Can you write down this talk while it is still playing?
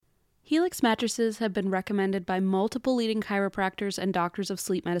Helix mattresses have been recommended by multiple leading chiropractors and doctors of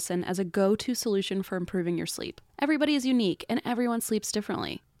sleep medicine as a go-to solution for improving your sleep. Everybody is unique, and everyone sleeps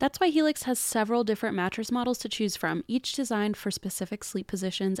differently. That's why Helix has several different mattress models to choose from, each designed for specific sleep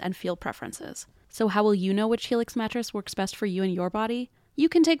positions and feel preferences. So how will you know which Helix mattress works best for you and your body? You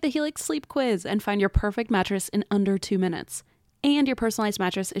can take the Helix Sleep Quiz and find your perfect mattress in under 2 minutes. And your personalized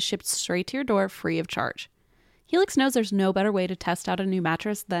mattress is shipped straight to your door free of charge. Helix knows there's no better way to test out a new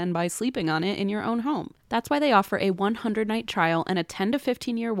mattress than by sleeping on it in your own home. That's why they offer a 100-night trial and a 10 to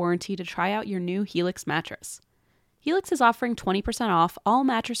 15-year warranty to try out your new Helix mattress. Helix is offering 20% off all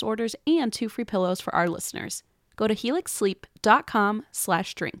mattress orders and 2 free pillows for our listeners. Go to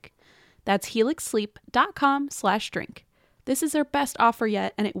helixsleep.com/drink. That's helixsleep.com/drink. This is their best offer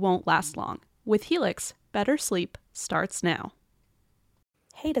yet, and it won't last long. With Helix, better sleep starts now.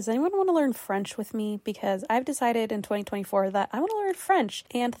 Hey, does anyone want to learn French with me? Because I've decided in 2024 that I want to learn French,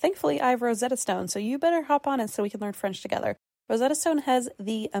 and thankfully I have Rosetta Stone, so you better hop on it so we can learn French together. Rosetta Stone has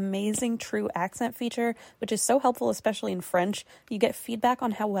the amazing True Accent feature, which is so helpful, especially in French. You get feedback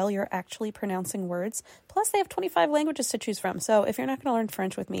on how well you're actually pronouncing words. Plus, they have 25 languages to choose from. So if you're not going to learn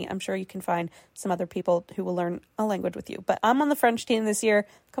French with me, I'm sure you can find some other people who will learn a language with you. But I'm on the French team this year.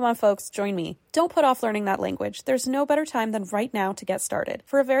 Come on, folks, join me. Don't put off learning that language. There's no better time than right now to get started.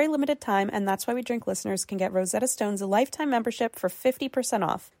 For a very limited time, and that's why We Drink listeners can get Rosetta Stone's lifetime membership for 50%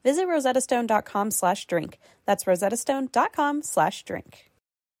 off. Visit rosettastone.com/drink. That's rosettastone.com/drink.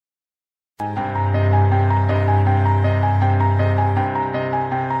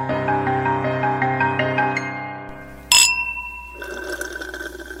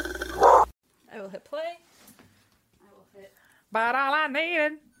 I will hit play. But all I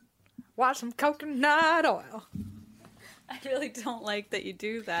needed was some coconut oil. I really don't like that you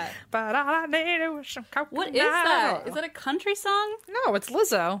do that. But all I needed was some coconut What is that? oil. Is that a country song? No, it's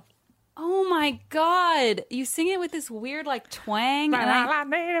Lizzo. Oh my god. You sing it with this weird like twang. But And all I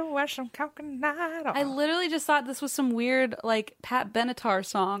needed was some coconut oil. I literally just thought this was some weird like Pat Benatar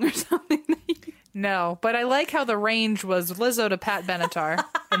song or something. No, but I like how the range was Lizzo to Pat Benatar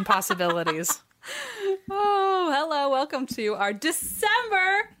in possibilities. Oh, hello. Welcome to our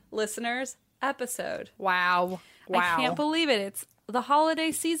December listeners episode. Wow. I can't believe it. It's the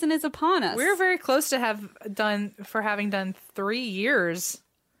holiday season is upon us. We're very close to having done 3 years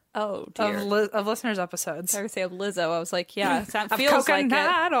oh dear. of listeners episodes. I would say of Lizzo. I was like, yeah, it Of feels like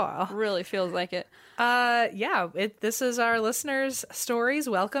coconut it. oil. Really feels like it. This is our listeners' stories.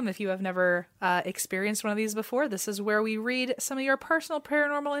 Welcome. If you have never experienced one of these before, this is where we read some of your personal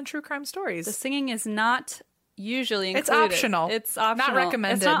paranormal and true crime stories. The singing is not usually included. It's optional. It's optional. Not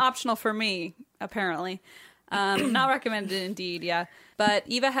recommended. It's not optional for me, apparently. Not recommended indeed, yeah. But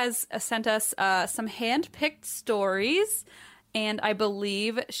Eva has sent us some hand-picked stories, and I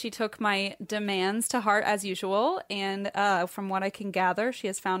believe she took my demands to heart as usual. And from what I can gather, she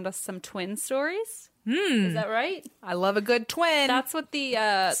has found us some twin stories. Is that right? I love a good twin. That's what the...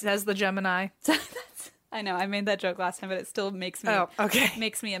 says the Gemini. I know, I made that joke last time, but it still makes me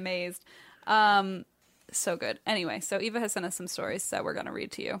makes me amazed. So good. Anyway, so Eva has sent us some stories that we're going to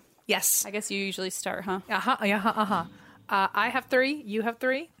read to you. Yes. I guess you usually start, huh? I have 3. You have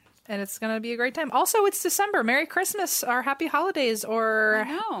 3. And it's going to be a great time. Also, it's December. Merry Christmas or Happy Holidays or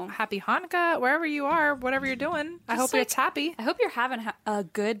Happy Hanukkah, wherever you are, whatever you're doing. I hope it's happy. I hope you're having a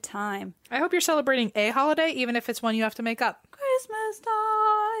good time. I hope you're celebrating a holiday, even if it's one you have to make up. Christmas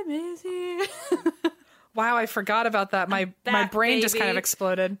time is here. Wow, I forgot about that. My brain just kind of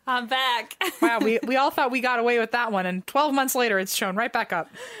exploded. I'm back. Wow, we all thought we got away with that one, and 12 months later, it's shown right back up.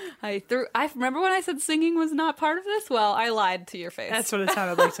 I remember when I said singing was not part of this? Well, I lied to your face. That's what it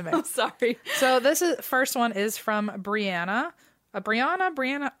sounded like to me. I'm sorry. So first one is from Brianna.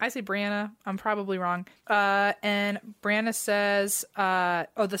 Brianna. I say Brianna. I'm probably wrong. And Brianna says,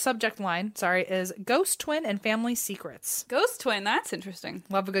 the subject line, is Ghost Twin and Family Secrets. Ghost Twin, that's interesting.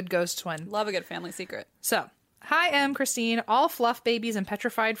 Love a good ghost twin. Love a good family secret. So, hi, I'm Christine. All fluff babies and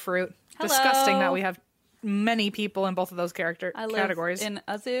petrified fruit. Hello. Disgusting that we have many people in both of those categories. I live in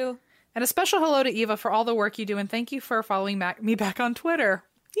a zoo. And a special hello to Eva for all the work you do, and thank you for following me back on Twitter.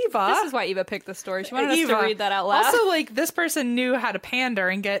 Eva. This is why Eva picked the story. She wanted us to read that out loud. Also, this person knew how to pander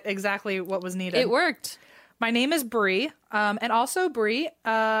and get exactly what was needed. It worked. My name is Bree, and also Bree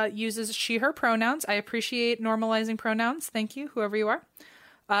uses she, her pronouns. I appreciate normalizing pronouns. Thank you, whoever you are.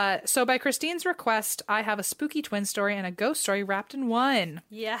 So by Christine's request, I have a spooky twin story and a ghost story wrapped in one.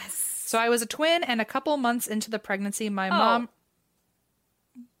 Yes. So I was a twin, and a couple months into the pregnancy, my mom...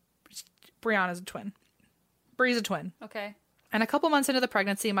 Brianna's a twin. Bree's a twin. Okay. And a couple months into the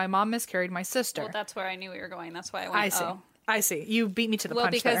pregnancy, my mom miscarried my sister. Well, that's where I knew we were going. That's why I went, I see. oh. I see. You beat me to the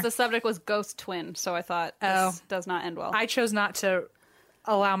punch because there. the subject was ghost twin, so I thought this does not end well. I chose not to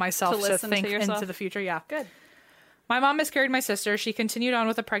allow myself To to listen think to yourself? into the future. Yeah. Good. My mom miscarried my sister. She continued on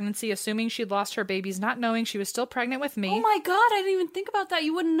with the pregnancy, assuming she'd lost her babies, not knowing she was still pregnant with me. Oh my god, I didn't even think about that.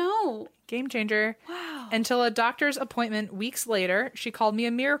 You wouldn't know. Game changer. Wow. Until a doctor's appointment weeks later, she called me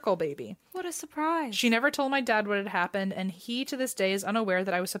a miracle baby. What a surprise. She never told my dad what had happened, and he to this day is unaware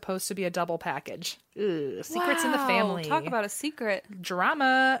that I was supposed to be a double package. Ugh, secrets in the Wow, family. Talk about a secret.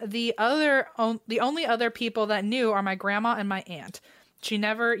 Drama. The only other people that knew are my grandma and my aunt. She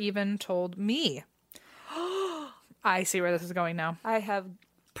never even told me. I see where this is going now. I have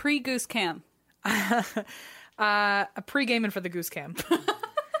pre-goose cam. Pre-gaming for the goose cam.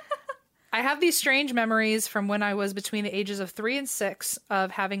 I have these strange memories from when I was between the ages of 3 and 6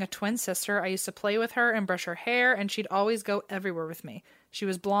 of having a twin sister. I used to play with her and brush her hair, and she'd always go everywhere with me. She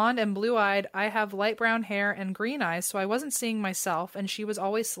was blonde and blue-eyed. I have light brown hair and green eyes, so I wasn't seeing myself, and she was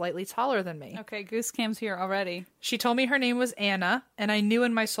always slightly taller than me. Okay, goose cam's here already. She told me her name was Anna, and I knew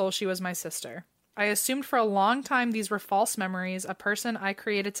in my soul she was my sister. I assumed for a long time these were false memories, a person I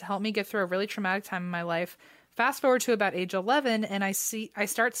created to help me get through a really traumatic time in my life. Fast forward to about age 11, and I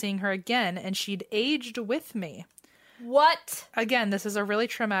start seeing her again, and she'd aged with me. What? Again, this is a really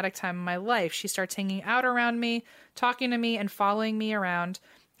traumatic time in my life. She starts hanging out around me, talking to me, and following me around.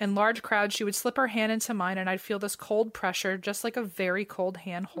 In large crowds, she would slip her hand into mine, and I'd feel this cold pressure, just like a very cold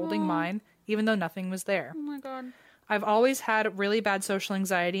hand holding mine, even though nothing was there. Oh my god. I've always had really bad social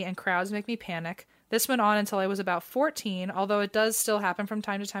anxiety, and crowds make me panic. This went on until I was about 14, although it does still happen from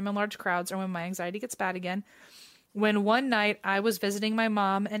time to time in large crowds or when my anxiety gets bad again. When one night I was visiting my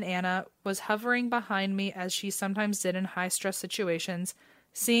mom and Anna was hovering behind me as she sometimes did in high-stress situations.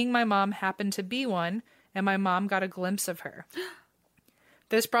 Seeing my mom happened to be one, and my mom got a glimpse of her.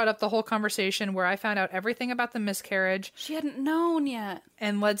 This brought up the whole conversation where I found out everything about the miscarriage. She hadn't known yet.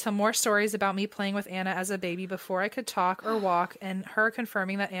 And led to more stories about me playing with Anna as a baby before I could talk or walk, and her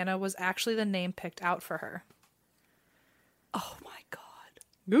confirming that Anna was actually the name picked out for her. Oh my god.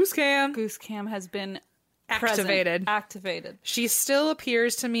 Goose cam. Goose cam has been Activated. Activated. She still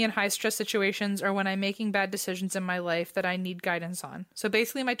appears to me in high-stress situations or when I'm making bad decisions in my life that I need guidance on. So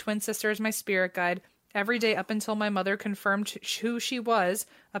basically, my twin sister is my spirit guide. Every day up until my mother confirmed who she was,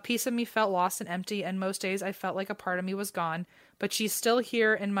 a piece of me felt lost and empty, and most days I felt like a part of me was gone. But she's still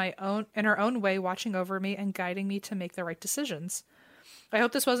here in her own way, watching over me and guiding me to make the right decisions. I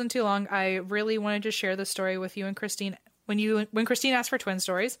hope this wasn't too long. I really wanted to share this story with you and Christine when Christine asked for twin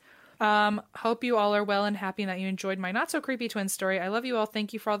stories. Hope you all are well and happy and that you enjoyed my not so creepy twin story. I love you all.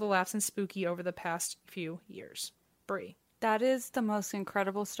 Thank you for all the laughs and spooky over the past few years. Brie. That is the most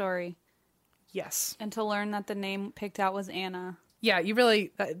incredible story. Yes. And to learn that the name picked out was Anna. Yeah, you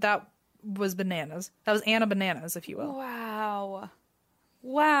really, that was bananas. That was Anna Bananas, if you will. Wow.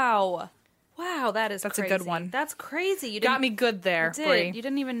 Wow. Wow, that's That's crazy. a good one. That's crazy. You Got me good there, You did. Brie. You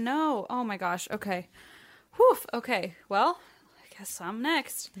didn't even know. Oh my gosh. Okay. Whew. Okay. Well, I guess I'm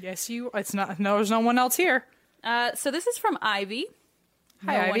next. Yes, there's no one else here. So this is from Ivy.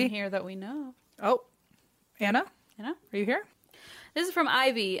 Hi, no Ivy. one here that we know. Oh, Anna, You know? are you here? This is from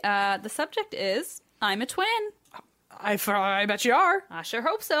Ivy. The subject is, I'm a twin. I bet you are. I sure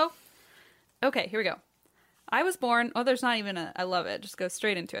hope so. Okay, here we go. I was born... Oh, there's not even a... I love it. Just go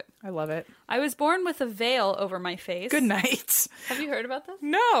straight into it. I love it. I was born with a veil over my face. Good night. Have you heard about this?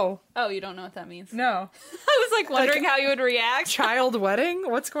 No. Oh, you don't know what that means? No. I was like wondering how you would react. Child wedding?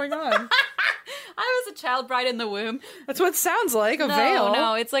 What's going on? I was a child bride in the womb. That's what it sounds like, a veil.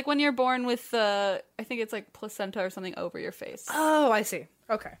 No, it's like when you're born with I think it's like placenta or something over your face. Oh, I see.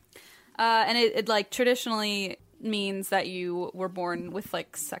 Okay. And it like traditionally means that you were born with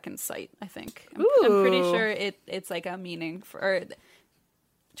like second sight, I think. I'm pretty sure it's like a meaning for...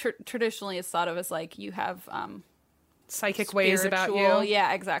 traditionally it's thought of as like you have Psychic ways about spiritual- you.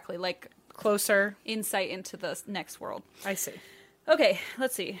 Yeah, exactly. Like Closer. insight into the next world. I see. Okay,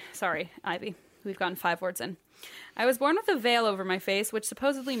 let's see. Sorry, Ivy. We've gotten 5 words in. I was born with a veil over my face, which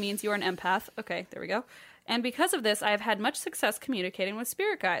supposedly means you're an empath. Okay, there we go. And because of this, I have had much success communicating with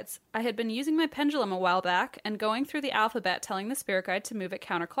spirit guides. I had been using my pendulum a while back and going through the alphabet telling the spirit guide to move it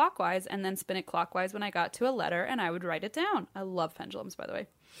counterclockwise and then spin it clockwise when I got to a letter, and I would write it down. I love pendulums, by the way.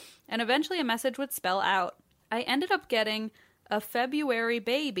 And eventually a message would spell out. I ended up getting a February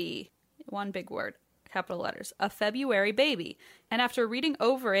baby. One big word. Capital letters, a February baby. And after reading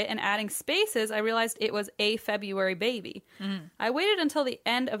over it and adding spaces, I realized it was a February baby. I waited until the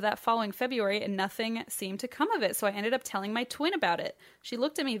end of that following February and nothing seemed to come of it, so I ended up telling my twin about it. She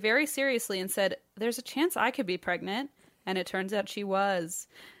looked at me very seriously and said, "There's a chance I could be pregnant." And it turns out she was.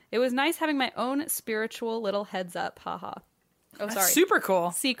 It was nice having my own spiritual little heads up, haha. Oh, That's sorry. super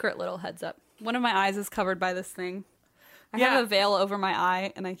cool. Secret little heads up. One of my eyes is covered by this thing. I Yeah. have a veil over my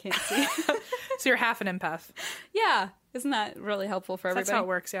eye and I can't see. So you're half an empath. Yeah. Isn't that really helpful for everybody? That's how it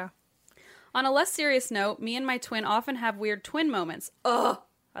works, yeah. On a less serious note, me and my twin often have weird twin moments. Ugh.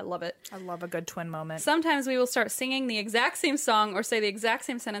 I love it. I love a good twin moment. Sometimes we will start singing the exact same song or say the exact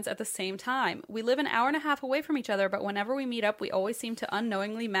same sentence at the same time. We live an hour and a half away from each other, but whenever we meet up, we always seem to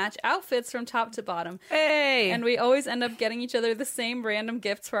unknowingly match outfits from top to bottom. Hey! And we always end up getting each other the same random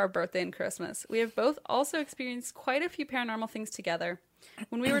gifts for our birthday and Christmas. We have both also experienced quite a few paranormal things together.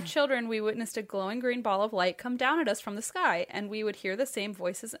 When we were children, we witnessed a glowing green ball of light come down at us from the sky, and we would hear the same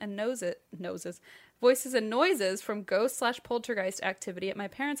voices and noises from ghost/poltergeist activity at my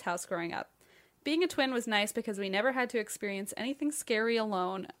parents' house growing up. Being a twin was nice because we never had to experience anything scary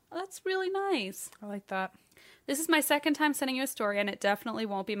alone. That's really nice. I like that. This is my second time sending you a story, and it definitely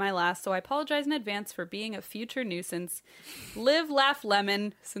won't be my last, so I apologize in advance for being a future nuisance. Live, laugh,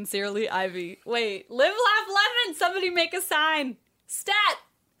 lemon. Sincerely, Ivy. Wait, live, laugh, lemon! Somebody make a sign! Stat!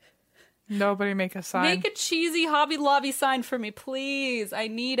 Nobody make a sign. Make a cheesy Hobby Lobby sign for me, please. I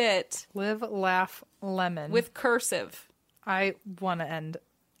need it. Live, laugh, lemon. With cursive. I want to end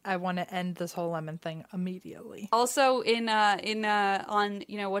this whole lemon thing immediately. Also on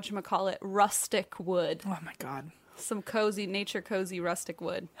whatchamacallit, rustic wood. Oh my god. Some cozy rustic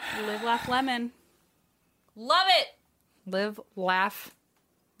wood. Live, laugh, lemon. Love it! Live, laugh,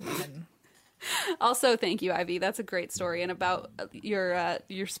 lemon. Also, thank you, Ivy. That's a great story, and about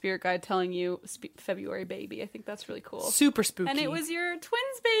your spirit guide telling you February baby. I think that's really cool. Super spooky. And it was your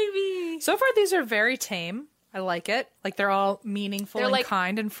twins' baby. So far, these are very tame. I like it. Like they're all meaningful They're, and like,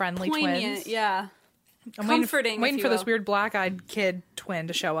 kind and friendly Poignant, twins. yeah. I'm Comforting, waiting if for you this will. weird black-eyed kid twin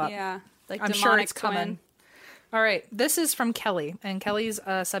to show up. Yeah, like I'm demonic sure it's twin. coming. All right, this is from Kelly, and Kelly's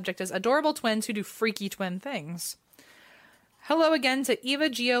subject is adorable twins who do freaky twin things. Hello again to Eva,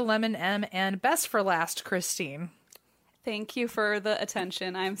 Geo, Lemon, M, and best for last, Christine. Thank you for the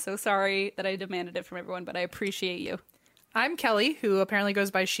attention. I'm so sorry that I demanded it from everyone, but I appreciate you. I'm Kelly, who apparently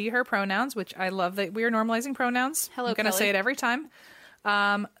goes by she, her pronouns, which I love that we are normalizing pronouns. Hello, I'm going to Kelly. say it every time.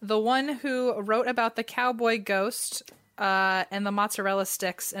 The one who wrote about the cowboy ghost and the mozzarella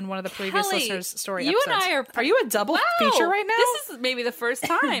sticks in one of the previous Kelly, listeners' story you episodes. and I are... Are you a double feature right now? This is maybe the first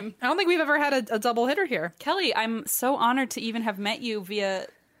time. I don't think we've ever had a double hitter here Kelly, I'm so honored to even have met you via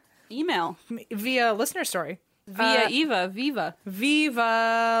email. via listener story. Via Eva, Viva.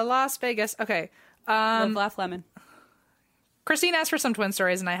 Viva Las Vegas. Okay. Live, laugh, lemon. Christine asked for some twin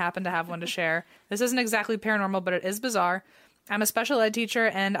stories, and I happen to have one to share. This isn't exactly paranormal, but it is bizarre. I'm a special ed teacher,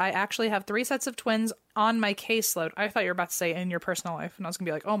 and I actually have 3 sets of twins on my caseload. I thought you were about to say in your personal life, and I was going to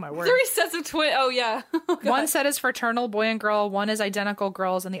be like, oh my word. 3 sets of twin. Oh, yeah. Oh, God. One set is fraternal, boy and girl. One is identical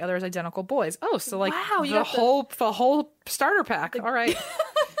girls, and the other is identical boys. Oh, so like Wow, you the got the- whole starter pack. All right.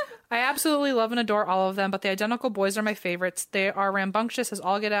 I absolutely love and adore all of them, but the identical boys are my favorites. They are rambunctious as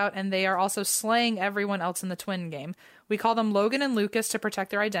all get out, and they are also slaying everyone else in the twin game. We call them Logan and Lucas to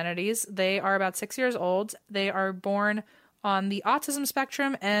protect their identities. They are about 6 years old. They are born on the autism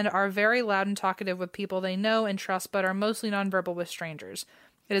spectrum and are very loud and talkative with people they know and trust, but are mostly nonverbal with strangers.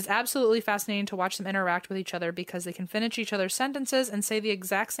 It is absolutely fascinating to watch them interact with each other because they can finish each other's sentences and say the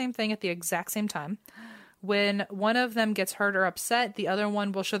exact same thing at the exact same time. When one of them gets hurt or upset, the other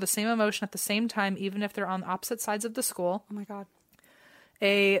one will show the same emotion at the same time, even if they're on opposite sides of the school. Oh, my God.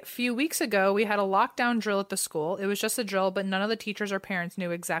 A few weeks ago, we had a lockdown drill at the school. It was just a drill, but none of the teachers or parents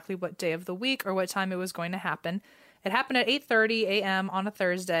knew exactly what day of the week or what time it was going to happen. It happened at 8:30 a.m. on a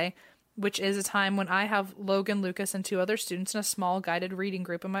Thursday, which is a time when I have Logan, Lucas, and 2 other students in a small guided reading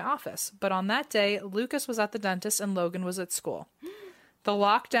group in my office. But on that day, Lucas was at the dentist and Logan was at school. The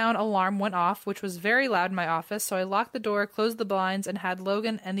lockdown alarm went off, which was very loud in my office, so I locked the door, closed the blinds, and had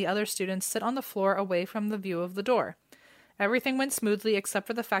Logan and the other students sit on the floor away from the view of the door. Everything went smoothly except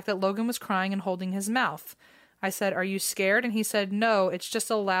for the fact that Logan was crying and holding his mouth. I said, "Are you scared?" And he said, "No, it's just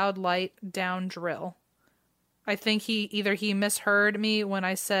a loud light down drill." I think he misheard me when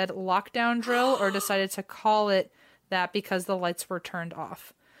I said lockdown drill or decided to call it that because the lights were turned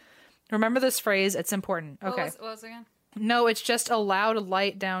off. Remember this phrase, it's important. Okay. What was it again? No, it's just a loud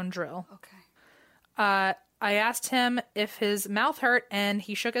light down drill. Okay. I asked him if his mouth hurt, and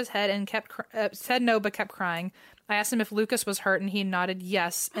he shook his head and said no, but kept crying. I asked him if Lucas was hurt, and he nodded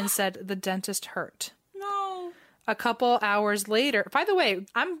yes and said the dentist hurt. No. A couple hours later, by the way,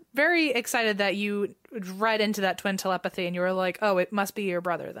 I'm very excited that you read into that twin telepathy and you were like, oh, it must be your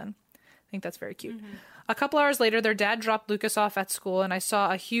brother then. I think that's very cute. Mm-hmm. A couple hours later, their dad dropped Lucas off at school, and I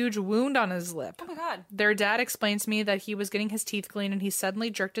saw a huge wound on his lip. Oh, my God. Their dad explained to me that he was getting his teeth cleaned, and he suddenly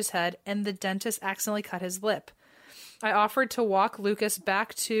jerked his head, and the dentist accidentally cut his lip. I offered to walk Lucas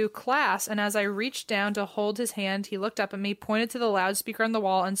back to class, and as I reached down to hold his hand, he looked up at me, pointed to the loudspeaker on the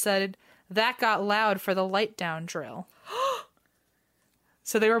wall, and said, "That got loud for the light down drill."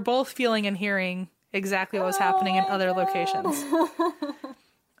 So they were both feeling and hearing exactly what was happening in other locations.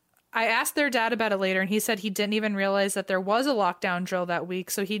 I asked their dad about it later, and he said he didn't even realize that there was a lockdown drill that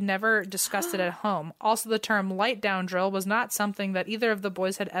week, so he never discussed it at home. Also, the term light down drill was not something that either of the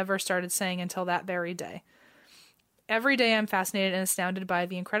boys had ever started saying until that very day. Every day I'm fascinated and astounded by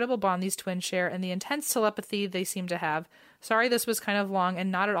the incredible bond these twins share and the intense telepathy they seem to have. Sorry this was kind of long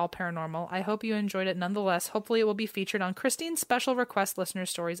and not at all paranormal. I hope you enjoyed it nonetheless. Hopefully it will be featured on Christine's special request listener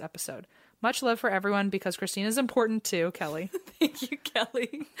stories episode. Much love for everyone because Christine is important too, Kelly. Thank you,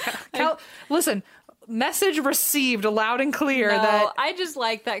 Kelly. Listen, message received loud and clear. I just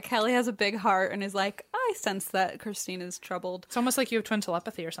like that Kelly has a big heart and is like, I sense that Christine is troubled. It's almost like you have twin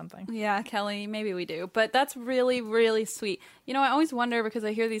telepathy or something. Yeah, Kelly, maybe we do. But that's really, really sweet. You know, I always wonder because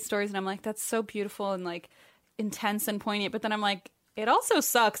I hear these stories and I'm like, that's so beautiful and like intense and poignant. But then I'm like, it also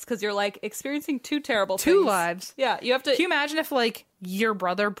sucks because you're like experiencing two terrible things. Two lives. Yeah, you have to. Can you imagine if like your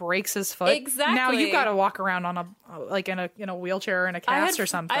brother breaks his foot? Exactly. Now you've got to walk around on in a wheelchair or in a cast or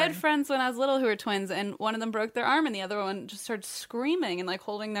something. I had friends when I was little who were twins, and one of them broke their arm, and the other one just started screaming and like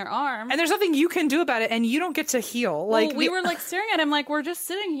holding their arm. And there's nothing you can do about it, and you don't get to heal. Like we were like staring at him, like we're just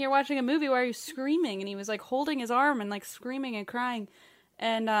sitting here watching a movie. Why are you screaming? And he was like holding his arm and like screaming and crying.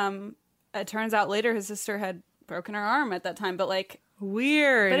 And it turns out later his sister had broken her arm at that time, but like.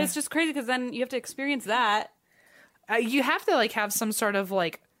 Weird. But it's just crazy because then you have to experience that. You have to like have some sort of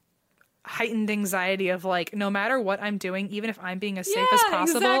like heightened anxiety of like no matter what I'm doing, even if I'm being as safe as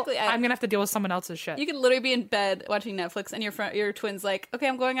possible, exactly. I'm gonna have to deal with someone else's shit. You could literally be in bed watching Netflix and your twin's like, okay,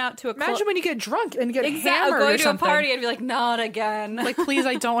 I'm going out to a Imagine when you get drunk and get hammered I'm going or to something. a party and be like, not again. Like, please,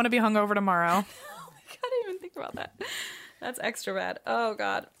 I don't want to be hungover tomorrow. I can't even think about that. That's extra bad. Oh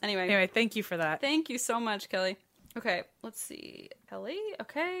God. Anyway, thank you for that. Thank you so much, Kelly. Okay, let's see. Kelly,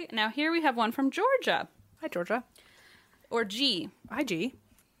 okay. Now here we have one from Georgia. Hi, Georgia. Or G. Hi, G.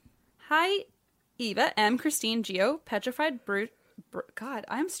 Hi, Eva, M, Christine, Geo, Petrified Brute. God,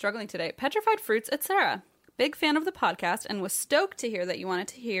 I'm struggling today. Petrified Fruits, etc. Big fan of the podcast and was stoked to hear that you wanted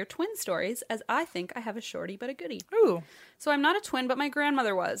to hear twin stories, as I think I have a shorty but a goodie. Ooh. So I'm not a twin, but my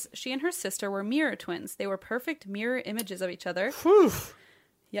grandmother was. She and her sister were mirror twins. They were perfect mirror images of each other. Whew.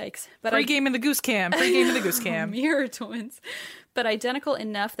 Yikes. But Pre-game in the goose cam. Pre-game in the goose cam. Mirror twins. But identical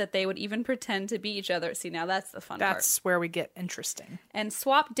enough that they would even pretend to be each other. See, now that's the fun part. That's where we get interesting. And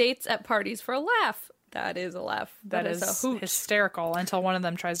swap dates at parties for a laugh. That is a laugh. That is a hoot. hysterical until one of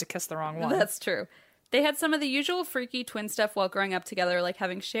them tries to kiss the wrong one. That's true. They had some of the usual freaky twin stuff while growing up together, like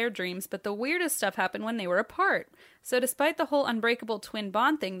having shared dreams, but the weirdest stuff happened when they were apart. So despite the whole unbreakable twin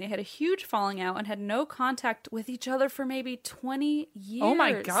bond thing, they had a huge falling out and had no contact with each other for maybe 20 years. Oh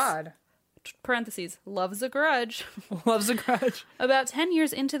my God. Parentheses, loves a grudge. Loves a grudge. About 10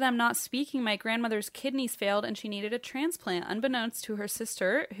 years into them not speaking, my grandmother's kidneys failed and she needed a transplant, unbeknownst to her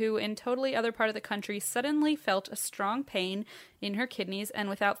sister, who in totally other part of the country suddenly felt a strong pain in her kidneys and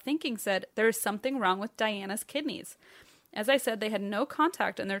without thinking said, there is something wrong with Diana's kidneys. As I said, they had no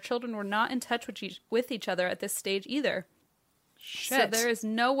contact and their children were not in touch with each other at this stage either. Shit. So there is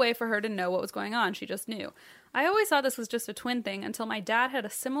no way for her to know what was going on. She just knew. I always thought this was just a twin thing until my dad had a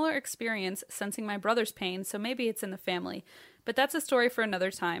similar experience sensing my brother's pain, so maybe it's in the family. But that's a story for another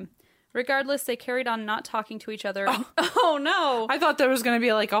time. Regardless, they carried on not talking to each other. Oh no! I thought there was going to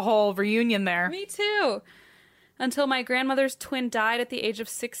be like a whole reunion there. Me too. Until my grandmother's twin died at the age of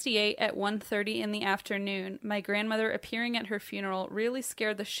 68 at 1:30 in the afternoon. My grandmother appearing at her funeral really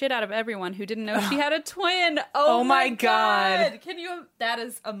scared the shit out of everyone who didn't know she had a twin. Oh my God. Can you? That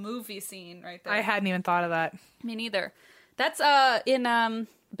is a movie scene right there. I hadn't even thought of that. Me neither. That's in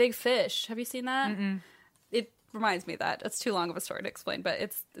Big Fish. Have you seen that? Mm-mm. It reminds me of that. It's too long of a story to explain, but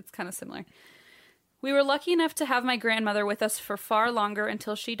it's kind of similar. We were lucky enough to have my grandmother with us for far longer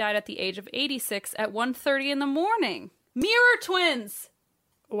until she died at the age of 86 at 1:30 in the morning. Mirror twins!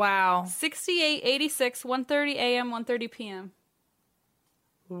 Wow. 68, 86, 1:30 a.m., 1:30 p.m.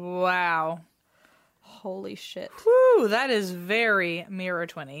 Wow. Holy shit. Whew, that is very mirror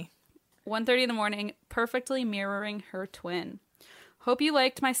twinny. 1:30 in the morning, perfectly mirroring her twin. Hope you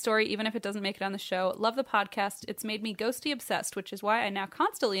liked my story, even if it doesn't make it on the show. Love the podcast. It's made me ghosty obsessed, which is why I now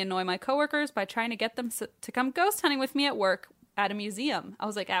constantly annoy my coworkers by trying to get them to come ghost hunting with me at work at a museum. I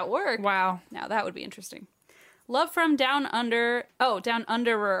was like, at work? Wow. Now that would be interesting. Love from Down Under. Oh, Down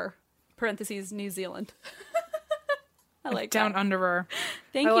Underer. Parentheses, New Zealand. I like Down that. Underer.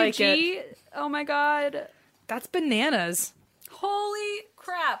 Thank you, G. Oh my God. That's bananas. Holy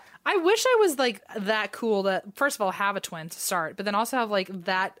crap. I wish I was like that cool to, first of all, have a twin to start, but then also have like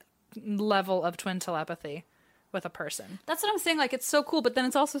that level of twin telepathy with a person. That's what I'm saying. Like, it's so cool, but then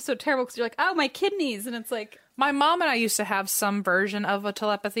it's also so terrible because you're like, oh, my kidneys. And it's like, My mom and I used to have some version of a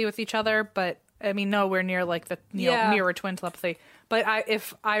telepathy with each other, but I mean, nowhere near like the mirror twin telepathy. But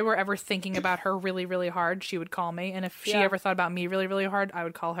if I were ever thinking about her really, really hard, she would call me. And if she ever thought about me really, really hard, I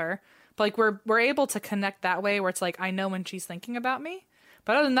would call her. But like we're able to connect that way where it's like, I know when she's thinking about me.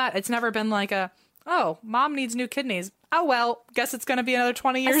 But other than that, it's never been like oh, mom needs new kidneys. Oh, well, guess it's going to be another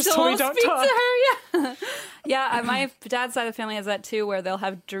 20 years till we don't talk. To her, yeah. Yeah, my dad's side of the family has that too, where they'll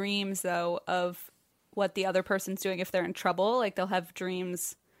have dreams, though, of what the other person's doing if they're in trouble. Like, they'll have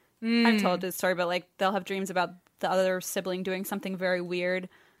dreams. I've told this story, but like they'll have dreams about the other sibling doing something very weird,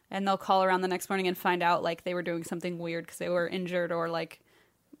 and they'll call around the next morning and find out like they were doing something weird because they were injured, or like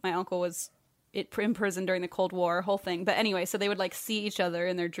my uncle was in prison during the Cold War, whole thing. But anyway, so they would like see each other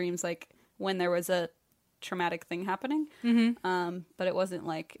in their dreams, like when there was a traumatic thing happening. But it wasn't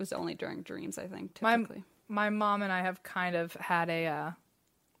like, it was only during dreams, I think, typically. My mom and I have kind of had a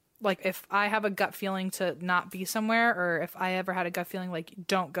like, if I have a gut feeling to not be somewhere, or if I ever had a gut feeling like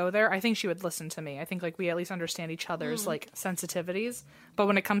don't go there, I think she would listen to me. I think like we at least understand each other's like sensitivities. But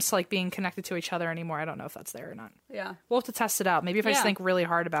when it comes to like being connected to each other anymore, I don't know if that's there or not. Yeah. We'll have to test it out. Maybe if I just think really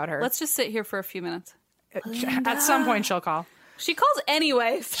hard about her. Let's just sit here for a few minutes. At some point she'll call. She calls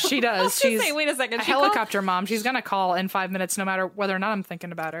anyway. So she does. She's wait a second. A helicopter mom. She's going to call in 5 minutes no matter whether or not I'm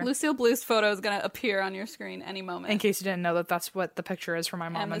thinking about her. Lucille Bluth's photo is going to appear on your screen any moment. In case you didn't know that's what the picture is for my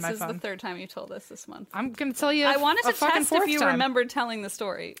mom and my phone. This is the third time you told us this month. I'm going to tell you I wanted to test if you time. remembered telling the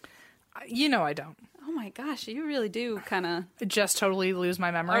story. You know I don't. Oh my gosh, you really do kind of just totally lose my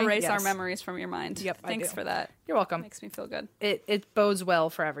memory. Erase our memories from your mind. Yep, Thanks for that. You're welcome. Makes me feel good. It bodes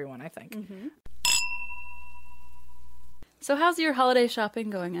well for everyone, I think. Mm-hmm. So how's your holiday shopping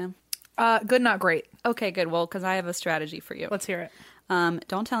going, Em? Good, not great. Okay, good. Well, because I have a strategy for you. Let's hear it.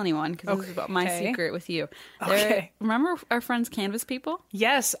 Don't tell anyone, because this is about my secret with you. Okay. Remember our friends Canvas People?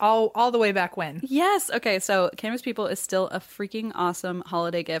 Yes, all the way back when. Yes. Okay, so Canvas People is still a freaking awesome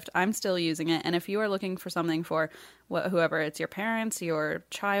holiday gift. I'm still using it. And if you are looking for something for whoever, it's your parents, your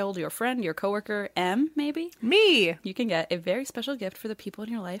child, your friend, your coworker, maybe? Me! You can get a very special gift for the people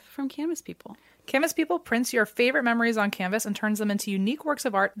in your life from Canvas People. Canvas People prints your favorite memories on canvas and turns them into unique works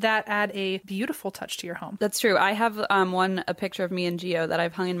of art that add a beautiful touch to your home. That's true. I have a picture of me and Gio that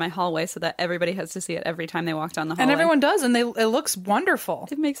I've hung in my hallway so that everybody has to see it every time they walk down the hallway. And everyone does, and it looks wonderful.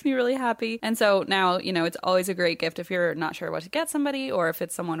 It makes me really happy. And so now, it's always a great gift if you're not sure what to get somebody, or if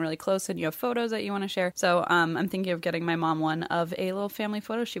it's someone really close and you have photos that you want to share. So I'm thinking of getting my mom one of a little family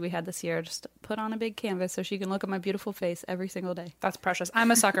photo shoot we had this year, just put on a big canvas so she can look at my beautiful face every single day. That's precious. I'm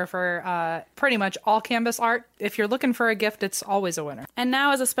a sucker for pretty much all canvas art. If you're looking for a gift, it's always a winner. And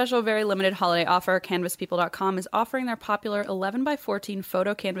now, as a special, very limited holiday offer, CanvasPeople.com is offering their popular 11x14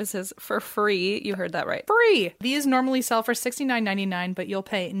 photo canvases for free. You heard that right. Free! These normally sell for $69.99, but you'll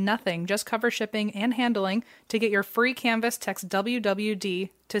pay nothing. Just cover shipping and handling. To get your free canvas, text WWD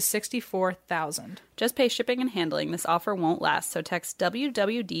to 64,000. Just pay shipping and handling. This offer won't last, so text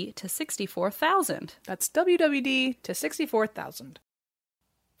WWD to 64,000. That's WWD to 64,000.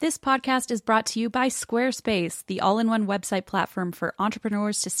 This podcast is brought to you by Squarespace, the all-in-one website platform for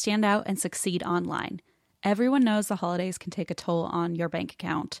entrepreneurs to stand out and succeed online. Everyone knows the holidays can take a toll on your bank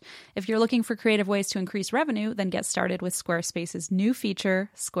account. If you're looking for creative ways to increase revenue, then get started with Squarespace's new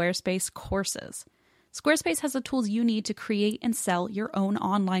feature, Squarespace Courses. Squarespace has the tools you need to create and sell your own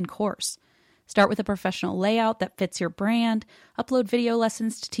online course. Start with a professional layout that fits your brand, upload video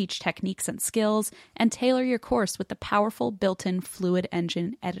lessons to teach techniques and skills, and tailor your course with the powerful built-in Fluid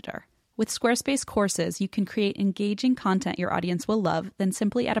Engine editor. With Squarespace Courses, you can create engaging content your audience will love, then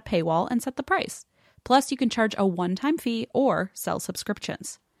simply add a paywall and set the price. Plus, you can charge a one-time fee or sell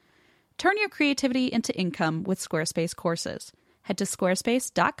subscriptions. Turn your creativity into income with Squarespace Courses. Head to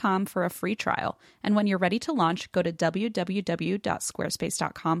squarespace.com for a free trial, and when you're ready to launch, go to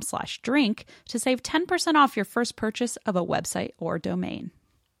www.squarespace.com/drink to save 10% off your first purchase of a website or domain.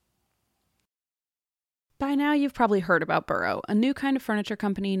 By now, you've probably heard about Burrow, a new kind of furniture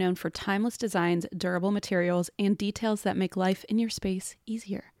company known for timeless designs, durable materials, and details that make life in your space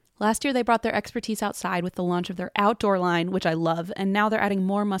easier. Last year, they brought their expertise outside with the launch of their outdoor line, which I love, and now they're adding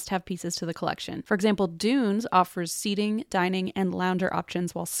more must-have pieces to the collection. For example, Dunes offers seating, dining, and lounger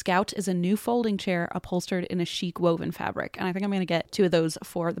options, while Scout is a new folding chair upholstered in a chic woven fabric. And I think I'm going to get 2 of those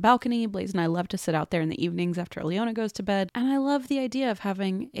for the balcony. Blaze and I love to sit out there in the evenings after Leona goes to bed. And I love the idea of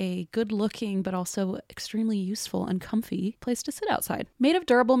having a good-looking, but also extremely useful and comfy place to sit outside. Made of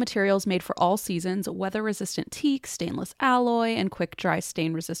durable materials made for all seasons, weather-resistant teak, stainless alloy, and quick-dry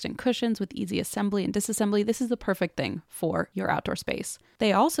stain-resistant and cushions with easy assembly and disassembly. This is the perfect thing for your outdoor space.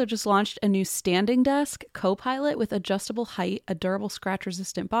 They also just launched a new standing desk, Copilot, with adjustable height, a durable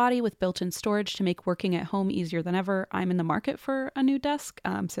scratch-resistant body with built-in storage to make working at home easier than ever. I'm in the market for a new desk,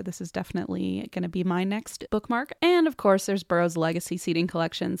 so this is definitely going to be my next bookmark. And of course, there's Burrow's legacy seating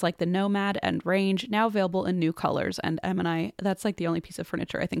collections like the Nomad and Range, now available in new colors. And Em and I, that's like the only piece of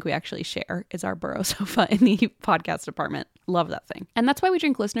furniture I think we actually share is our Burrow sofa in the podcast department. Love that thing. And that's why We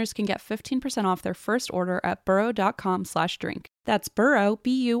Drink listeners can get 15% off their first order at burrow.com/drink. That's Burrow,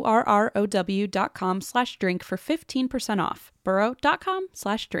 BURROW.com/drink for 15% off.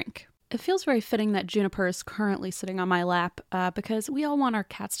 Burrow.com/drink. It feels very fitting that Juniper is currently sitting on my lap because we all want our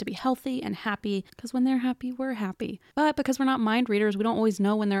cats to be healthy and happy because when they're happy, we're happy. But because we're not mind readers, we don't always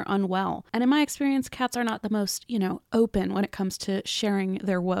know when they're unwell. And in my experience, cats are not the most, open when it comes to sharing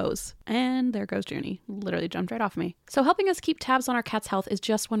their woes. And there goes Junie. Literally jumped right off me. So helping us keep tabs on our cat's health is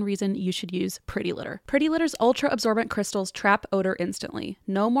just one reason you should use Pretty Litter. Pretty Litter's ultra-absorbent crystals trap odor instantly.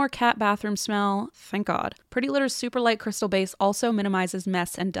 No more cat bathroom smell, thank God. Pretty Litter's super light crystal base also minimizes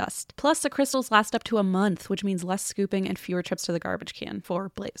mess and dust. Plus, the crystals last up to a month, which means less scooping and fewer trips to the garbage can for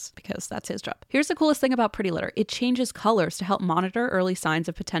Blaze, because that's his job. Here's the coolest thing about Pretty Litter. It changes colors to help monitor early signs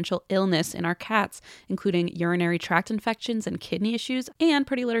of potential illness in our cats, including urinary tract infections and kidney issues, and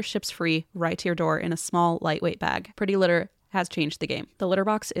Pretty Litter ships free right to your door in a small, lightweight bag. Pretty Litter has changed the game. The litter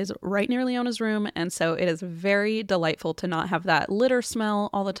box is right near Leona's room, and so it is very delightful to not have that litter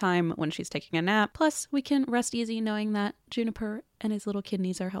smell all the time when she's taking a nap. Plus, we can rest easy knowing that Juniper and his little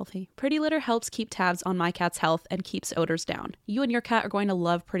kidneys are healthy. Pretty Litter helps keep tabs on my cat's health and keeps odors down. You and your cat are going to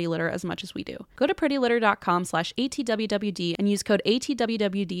love Pretty Litter as much as we do. Go to prettylitter.com/ATWWD and use code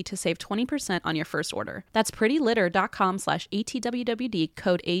ATWWD to save 20% on your first order. That's prettylitter.com/ATWWD,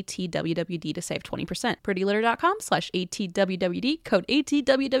 code ATWWD to save 20%. prettylitter.com/ATWWD, code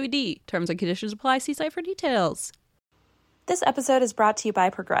ATWWD. Terms and conditions apply. See site for details. This episode is brought to you by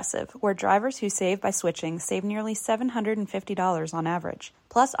Progressive, where drivers who save by switching save nearly $750 on average.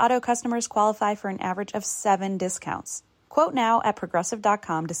 Plus, auto customers qualify for an average of 7 discounts. Quote now at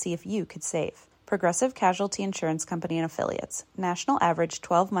Progressive.com to see if you could save. Progressive Casualty Insurance Company and Affiliates. National average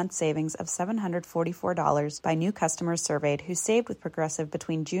 12-month savings of $744 by new customers surveyed who saved with Progressive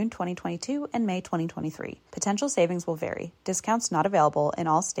between June 2022 and May 2023. Potential savings will vary. Discounts not available in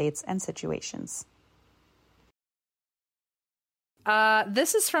all states and situations.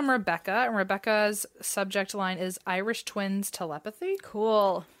 This is from Rebecca, and Rebecca's subject line is Irish Twins Telepathy.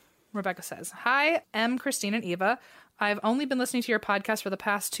 Cool. Rebecca says, Hi, M, Christine, and Eva. I've only been listening to your podcast for the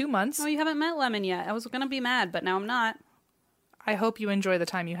past 2 months. Oh, you haven't met Lemon yet. I was going to be mad, but now I'm not. I hope you enjoy the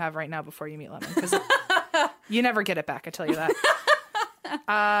time you have right now before you meet Lemon, because you never get it back, I tell you that.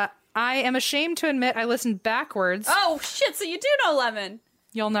 I am ashamed to admit I listened backwards. Oh, shit, so you do know Lemon.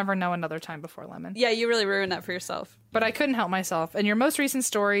 You'll never know another time before Lemon. Yeah, you really ruined that for yourself. But I couldn't help myself. In your most recent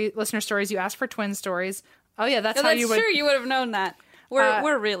listener stories, you asked for twin stories. Oh, yeah, that's how you would... That's true, you would have known that.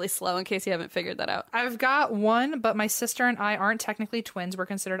 We're really slow in case you haven't figured that out. I've got one, but my sister and I aren't technically twins. We're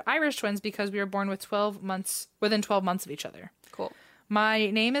considered Irish twins because we were born within 12 months of each other. Cool.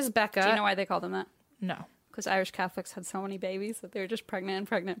 My name is Becca. Do you know why they call them that? No. Because Irish Catholics had so many babies that they were just pregnant and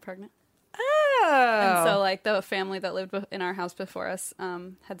pregnant and pregnant. Oh. And so, like, the family that lived in our house before us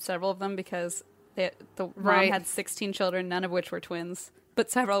had several of them because the mom had 16 children, none of which were twins, but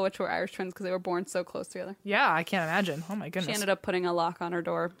several of which were Irish twins because they were born so close together. Yeah, I can't imagine. Oh, my goodness. She ended up putting a lock on her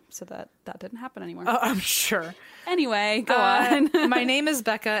door so that didn't happen anymore. Oh, I'm sure. Anyway, go on. My name is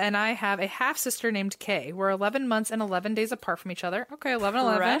Becca, and I have a half-sister named Kay. We're 11 months and 11 days apart from each other. Okay,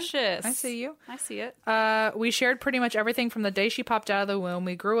 11. Precious. I see you. I see it. We shared pretty much everything from the day she popped out of the womb.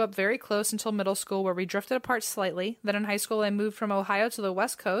 We grew up very close until middle school, where we drifted apart slightly. Then in high school, I moved from Ohio to the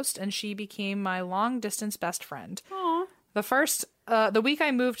West Coast, and she became my long-distance best friend. Aww. The week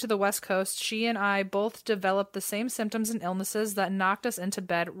I moved to the West Coast, she and I both developed the same symptoms and illnesses that knocked us into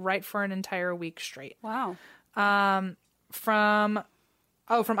bed right for an entire week straight. Wow. From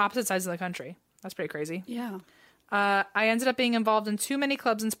opposite sides of the country. That's pretty crazy. Yeah. I ended up being involved in too many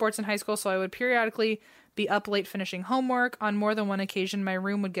clubs and sports in high school, so I would periodically be up late finishing homework. On more than one occasion, my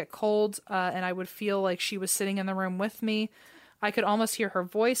room would get cold, and I would feel like she was sitting in the room with me. I could almost hear her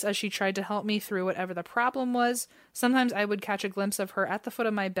voice as she tried to help me through whatever the problem was. Sometimes I would catch a glimpse of her at the foot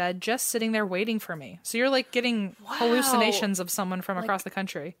of my bed, just sitting there waiting for me. So you're like getting hallucinations of someone from across the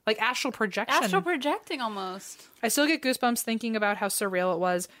country. Like astral projection. Astral projecting almost. I still get goosebumps thinking about how surreal it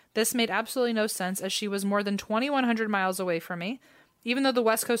was. This made absolutely no sense as she was more than 2,100 miles away from me. Even though the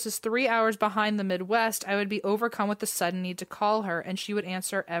West Coast is 3 hours behind the Midwest, I would be overcome with the sudden need to call her, and she would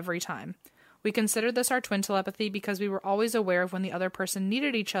answer every time. We considered this our twin telepathy because we were always aware of when the other person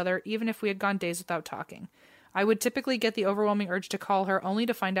needed each other, even if we had gone days without talking. I would typically get the overwhelming urge to call her, only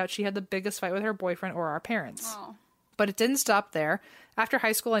to find out she had the biggest fight with her boyfriend or our parents. Oh. But it didn't stop there. After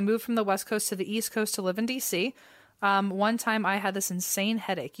high school, I moved from the West Coast to the East Coast to live in D.C. One time I had this insane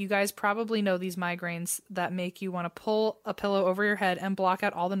headache. You guys probably know these migraines that make you want to pull a pillow over your head and block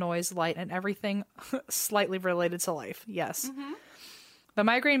out all the noise, light, and everything slightly related to life. Yes. Mm-hmm. The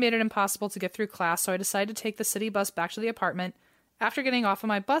migraine made it impossible to get through class, so I decided to take the city bus back to the apartment. After getting off of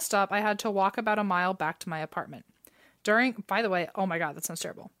my bus stop, I had to walk about a mile back to my apartment. By the way, oh my God, that sounds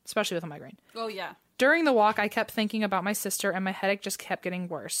terrible, especially with a migraine. Oh, yeah. During the walk, I kept thinking about my sister, and my headache just kept getting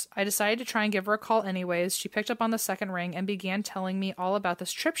worse. I decided to try and give her a call anyways. She picked up on the second ring and began telling me all about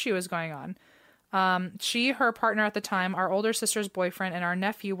this trip she was going on. She, her partner at the time, our older sister's boyfriend, and our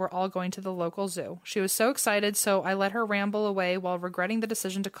nephew were all going to the local zoo. She was so excited, so I let her ramble away while regretting the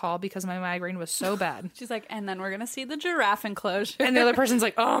decision to call because my migraine was so bad. She's like, and then we're going to see the giraffe enclosure. And the other person's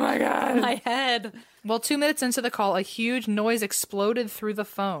like, oh my God. My head. Well, 2 minutes into the call, a huge noise exploded through the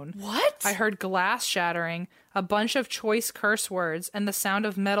phone. What? I heard glass shattering, a bunch of choice curse words, and the sound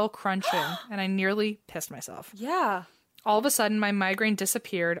of metal crunching, and I nearly pissed myself. Yeah. All of a sudden, my migraine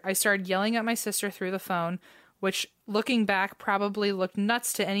disappeared. I started yelling at my sister through the phone, which, looking back, probably looked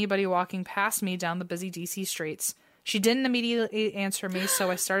nuts to anybody walking past me down the busy DC streets. She didn't immediately answer me,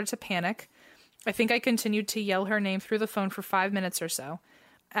 so I started to panic. I think I continued to yell her name through the phone for 5 minutes or so.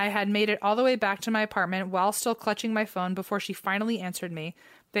 I had made it all the way back to my apartment while still clutching my phone before she finally answered me.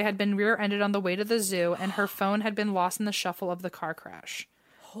 They had been rear-ended on the way to the zoo, and her phone had been lost in the shuffle of the car crash.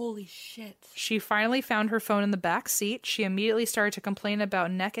 Holy shit. She finally found her phone in the back seat. She immediately started to complain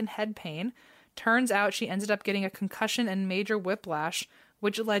about neck and head pain. Turns out she ended up getting a concussion and major whiplash,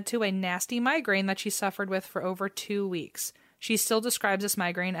 which led to a nasty migraine that she suffered with for over 2 weeks. She still describes this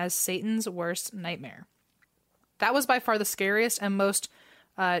migraine as Satan's worst nightmare. That was by far the scariest and most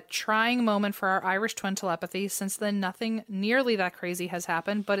trying moment for our Irish twin telepathy. Since then, nothing nearly that crazy has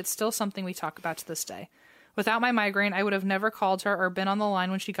happened, but it's still something we talk about to this day. Without my migraine, I would have never called her or been on the line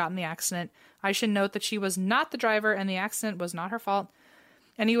when she got in the accident. I should note that she was not the driver and the accident was not her fault.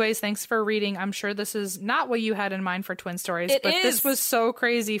 Anyways, thanks for reading. I'm sure this is not what you had in mind for Twin Stories, but this was so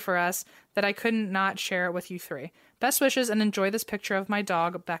crazy for us that I couldn't not share it with you three. Best wishes and enjoy this picture of my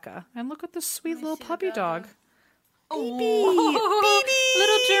dog, Becca. And look at this sweet little puppy dog. Oh,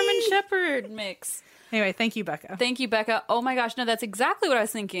 little German Shepherd mix. Anyway, thank you, Becca. Thank you, Becca. Oh my gosh, no, that's exactly what I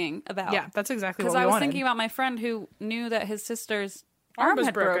was thinking about. Yeah, that's exactly what we wanted. Because I was wanted. thinking about my friend who knew that his sister's arm was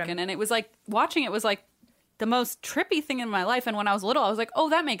had broken. And it was like, watching it was like the most trippy thing in my life. And when I was little, I was like, oh,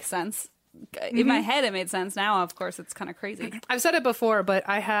 that makes sense. In my head, it made sense. Now, of course, it's kind of crazy. I've said it before, but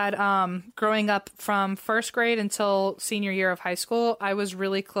I had, growing up from first grade until senior year of high school, I was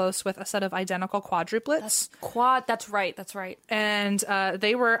really close with a set of identical quadruplets. That's right. And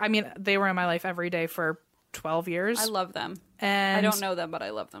they were in my life every day for 12 years. I love them. And I don't know them, but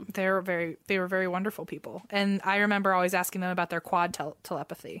I love them. They were very wonderful people. And I remember always asking them about their quad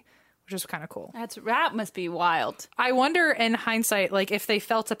telepathy, which is kind of cool. That must be wild. I wonder in hindsight, like, if they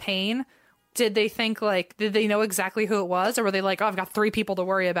felt a pain, did they think, like, did they know exactly who it was? Or were they like, oh, I've got 3 people to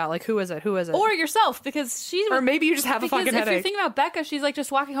worry about. Like, who is it? Or yourself, because or maybe you just have a fucking headache. If you think about Becca, she's like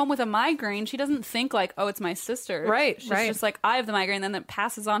just walking home with a migraine. She doesn't think like, oh, it's my sister. Right, She's right. just like, I have the migraine, and then it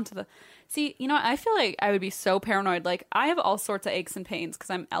passes on to the... See, you know, I feel like I would be so paranoid. Like, I have all sorts of aches and pains because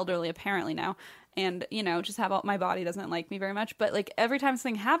I'm elderly apparently now. And, you know, just my body doesn't like me very much. But, like, every time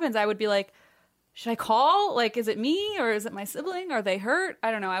something happens, I would be like, should I call? Like, is it me or is it my sibling? Are they hurt?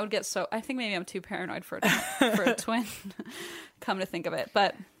 I don't know. I would get I think maybe I'm too paranoid for a twin, come to think of it.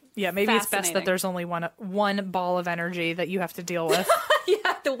 But yeah, maybe it's best that there's only one ball of energy that you have to deal with.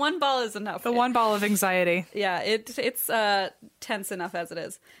 Yeah, the one ball is enough. The one ball of anxiety. Yeah, it's tense enough as it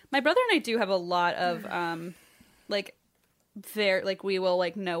is. My brother and I do have a lot of we will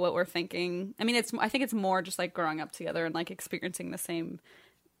like know what we're thinking. I mean, I think it's more just like growing up together and like experiencing the same,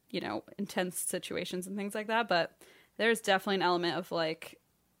 you know, intense situations and things like that. But there's definitely an element of like,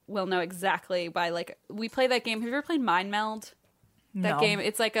 we'll know exactly by like, we play that game. Have you ever played Mind Meld? That game,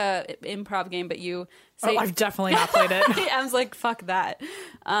 it's like a improv game, but you say... Oh, I've definitely not played it. I was like, fuck that.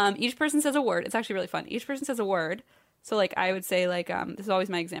 Each person says a word. It's actually really fun. Each person says a word. So, like, I would say, like, this is always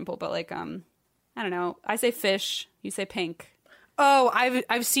my example, but, like, I don't know. I say fish. You say pink. Oh,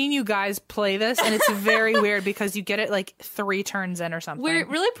 I've seen you guys play this, and it's very weird because you get it, like, 3 turns in or something. We're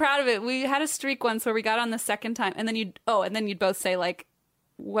really proud of it. We had a streak once where we got on the second time, and then you'd both say, like,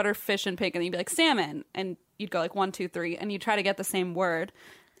 what are fish and pink? And then you'd be like, salmon. And you'd go like 1, 2, 3, and you try to get the same word.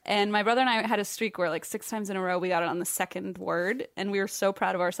 And my brother and I had a streak where like 6 times in a row we got it on the second word, and we were so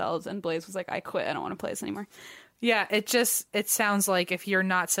proud of ourselves. And Blaze was like, I quit. I don't want to play this anymore. Yeah, it sounds like if you're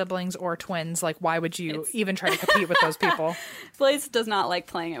not siblings or twins, like why would you even try to compete with those people? Blaze does not like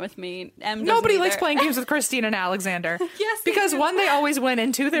playing it with me. Nobody likes playing games with Christine and Alexander. Yes, because one, they always win,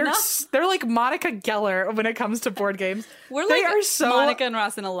 and two, they're like Monica Geller when it comes to board games. They are so Monica and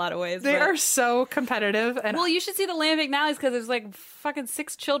Ross in a lot of ways. They are so competitive. And well, you should see the Land of McNally's because there's like fucking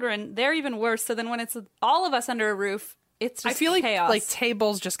 6 children. They're even worse. So then when it's all of us under a roof, it's just I feel chaos. like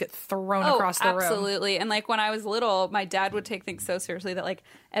tables just get thrown across the room. Absolutely. And like when I was little, my dad would take things so seriously that like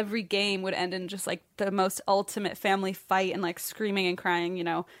every game would end in just like the most ultimate family fight and like screaming and crying, you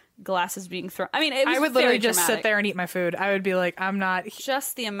know, glasses being thrown. I mean, I would literally just sit there and eat my food. I would be like, I'm not.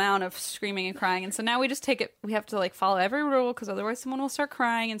 Just the amount of screaming and crying. And so now we just take it, we have to like follow every rule because otherwise someone will start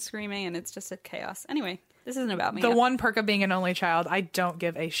crying and screaming and it's just a chaos. Anyway, this isn't about me. The one perk of being an only child, I don't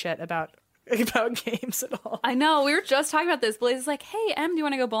give a shit about games at all. I know. We were just talking about this. Blaze is like, hey, Em, do you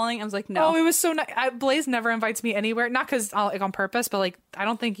want to go bowling? I was like, no. Oh, it was so nice. Blaze never invites me anywhere. Not because like on purpose, but like I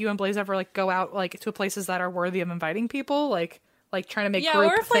don't think you and Blaze ever like go out like to places that are worthy of inviting people. Like trying to make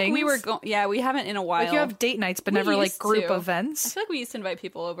group or if, things. Like, we were we haven't in a while. Like you have date nights, but never like group events. I feel like we used to invite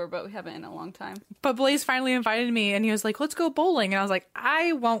people over, but we haven't in a long time. But Blaze finally invited me, and he was like, "Let's go bowling," and I was like,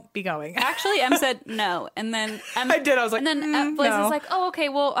 "I won't be going." Actually, Em said no, and then I did. I was like, and then Blaze no. was like, "Oh, okay.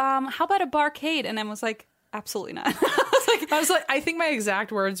 Well, how about a barcade?" And Em was like, "Absolutely not." I was like, I think my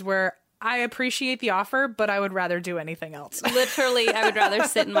exact words were, I appreciate the offer, but I would rather do anything else. Literally, I would rather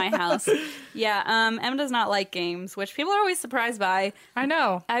sit in my house. Yeah, Em does not like games, which people are always surprised by. I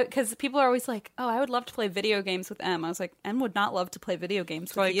know. Because people are always like, oh, I would love to play video games with Em. I was like, Em would not love to play video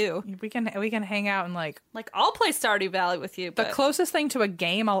games with you. We can hang out and like I'll play Stardew Valley with you. But the closest thing to a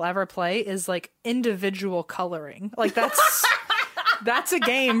game I'll ever play is like individual coloring. Like that's... That's a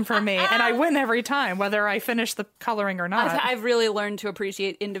game for me, and I win every time, whether I finish the coloring or not. I've really learned to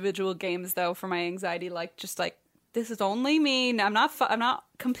appreciate individual games, though, for my anxiety. Like, just like, this is only me. I'm not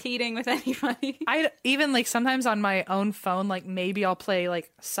competing with anybody. I even like sometimes on my own phone, like maybe I'll play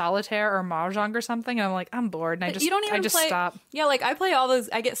like solitaire or mahjong or something, and I'm like, I'm bored, and I just stop. Yeah, like I play all those.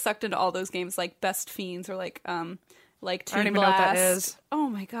 I get sucked into all those games, like Best Fiends or like Toon I don't even Blast. know what that is. Oh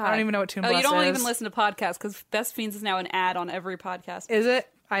my god! I don't even know what Toon Blast is. You don't even listen to podcasts because Best Fiends is now an ad on every podcast. Is it?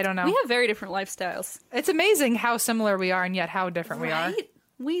 I don't know. We have very different lifestyles. It's amazing how similar we are and yet how different we are.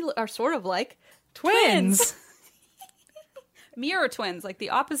 We are sort of like twins. Mirror twins, like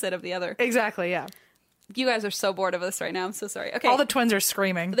the opposite of the other. Exactly, yeah. You guys are so bored of us right now. I'm so sorry. Okay. All the twins are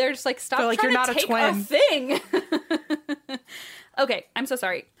screaming. They're just like, stop like, trying you're not to take a twin. our thing. Okay, I'm so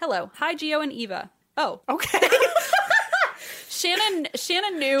sorry. Hello. Hi, Gio and Eva. Oh. Okay. Shannon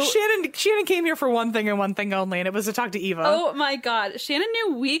knew. Shannon came here for one thing and one thing only, and it was to talk to Eva. Oh my god. Shannon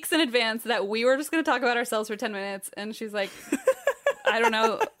knew weeks in advance that we were just going to talk about ourselves for 10 minutes, and she's like, I don't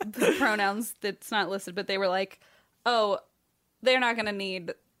know the pronouns that's not listed, but they were like, oh, they're not going to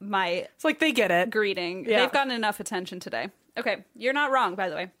need my It's like they get it. greeting. Yeah. They've gotten enough attention today. Okay, you're not wrong, by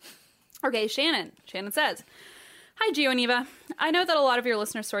the way. Okay, Shannon says, hi, Gio and Eva. I know that a lot of your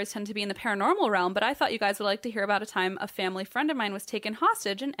listener stories tend to be in the paranormal realm, but I thought you guys would like to hear about a time a family friend of mine was taken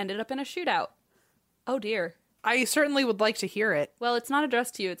hostage and ended up in a shootout. Oh, dear. I certainly would like to hear it. Well, it's not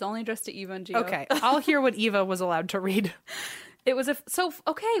addressed to you. It's only addressed to Eva and Gio. Okay, I'll hear what Eva was allowed to read. It was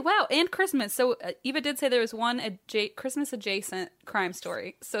okay, wow, and Christmas. So Eva did say there was one Christmas adjacent crime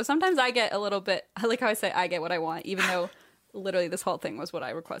story. So sometimes I get a little bit, I like how I say I get what I want, even though literally this whole thing was what I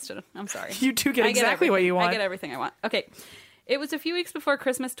requested. I'm sorry. You do get exactly what you want. I get everything I want. Okay. It was a few weeks before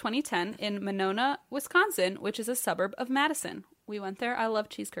Christmas 2010 in Monona, Wisconsin, which is a suburb of Madison. We went there. I love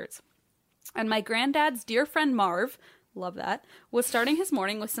cheese curds. And my granddad's dear friend Marv, love that, was starting his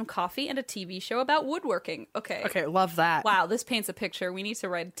morning with some coffee and a TV show about woodworking. Okay. Okay, love that. Wow, this paints a picture. We need to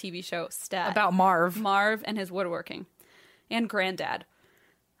write a TV show stat. About Marv. Marv and his woodworking. And granddad.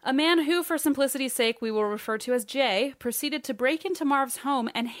 A man who, for simplicity's sake, we will refer to as Jay, proceeded to break into Marv's home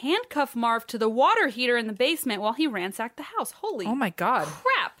and handcuff Marv to the water heater in the basement while he ransacked the house. Holy Oh my god.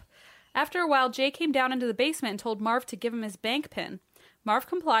 crap. After a while, Jay came down into the basement and told Marv to give him his bank pin. Marv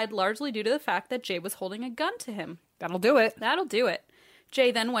complied largely due to the fact that Jay was holding a gun to him. That'll do it. That'll do it. Jay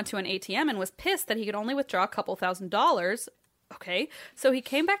then went to an ATM and was pissed that he could only withdraw a couple $1,000s. Okay, so he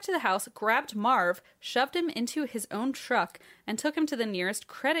came back to the house, grabbed Marv, shoved him into his own truck, and took him to the nearest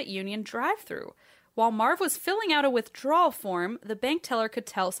credit union drive-thru. While Marv was filling out a withdrawal form, the bank teller could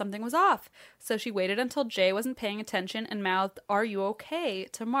tell something was off. So she waited until Jay wasn't paying attention and mouthed, "Are you okay?"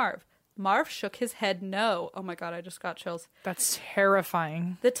 to Marv. Marv shook his head no. Oh my God, I just got chills. That's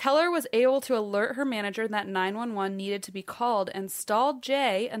terrifying. The teller was able to alert her manager that 911 needed to be called and stalled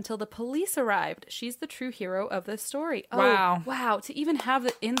Jay until the police arrived. She's the true hero of this story. Oh, Wow. wow. To even have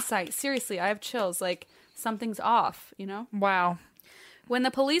the insight. Seriously, I have chills. Like, something's off, you know? Wow. When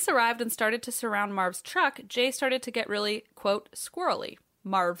the police arrived and started to surround Marv's truck, Jay started to get really, quote, squirrely.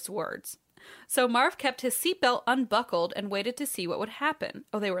 Marv's words. So Marv kept his seatbelt unbuckled and waited to see what would happen.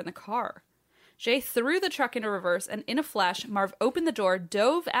 Oh, they were in the car. Jay threw the truck into reverse, and in a flash, Marv opened the door,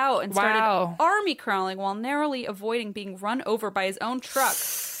 dove out, and started army crawling while narrowly avoiding being run over by his own truck.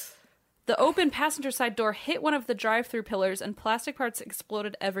 The open passenger side door hit one of the drive-through pillars, and plastic parts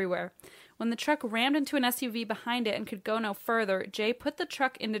exploded everywhere. When the truck rammed into an SUV behind it and could go no further, Jay put the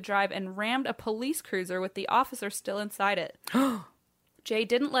truck into drive and rammed a police cruiser with the officer still inside it. Jay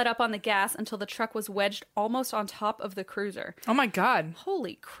didn't let up on the gas until the truck was wedged almost on top of the cruiser. Oh my God.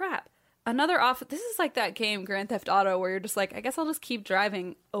 Holy crap. This is like that game, Grand Theft Auto, where you're just like, I guess I'll just keep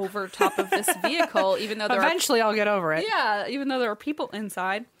driving over top of this vehicle, even though Eventually I'll get over it. Yeah, even though there are people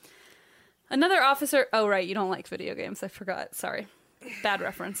inside. Another officer... Oh, right, you don't like video games. I forgot. Sorry. Bad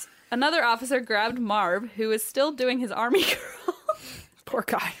reference. Another officer grabbed Marv, who was still doing his army crawl. Poor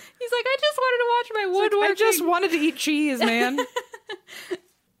guy. He's like, I just wanted to watch my woodworking. I just wanted to eat cheese, man.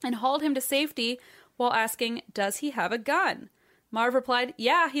 And hauled him to safety while asking, does he have a gun? Marv replied,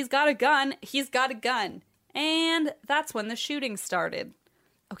 yeah, he's got a gun. He's got a gun. And that's when the shooting started.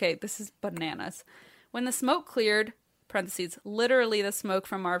 Okay, this is bananas. When the smoke cleared, parentheses, literally the smoke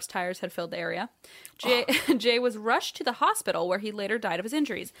from Marv's tires had filled the area, Jay was rushed to the hospital where he later died of his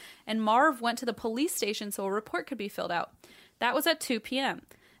injuries. And Marv went to the police station so a report could be filled out. That was at 2 p.m.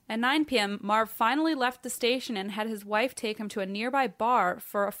 At 9 p.m., Marv finally left the station and had his wife take him to a nearby bar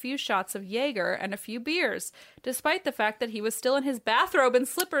for a few shots of Jaeger and a few beers, despite the fact that he was still in his bathrobe and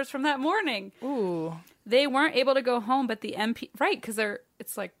slippers from that morning. Ooh. They weren't able to go home, but the right, because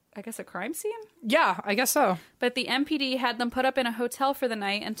it's like, I guess, a crime scene? Yeah, I guess so. But the MPD had them put up in a hotel for the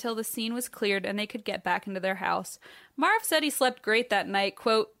night until the scene was cleared and they could get back into their house. Marv said he slept great that night,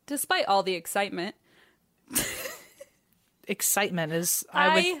 quote, despite all the excitement. Excitement is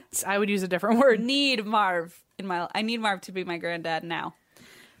I would use a different word. I need Marv to be my granddad now.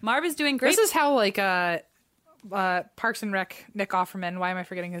 Marv is doing great. This is how like Parks and Rec Nick Offerman, why am I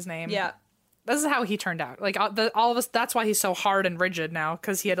forgetting his name? Yeah. This is how he turned out. Like all of us, that's why he's so hard and rigid now,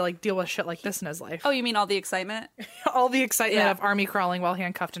 because he had to like deal with shit like this in his life. Oh, you mean all the excitement? All the excitement of army crawling while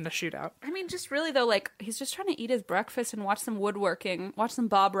handcuffed in a shootout. I mean, just really though, like he's just trying to eat his breakfast and watch some woodworking, watch some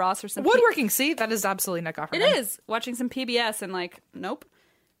Bob Ross or some woodworking. See, that is absolutely Nick Offerman. It is watching some PBS and like, nope.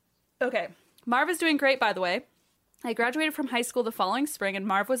 Okay, Marv is doing great, by the way. I graduated from high school the following spring, and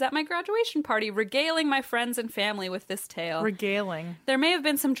Marv was at my graduation party, regaling my friends and family with this tale. Regaling. There may have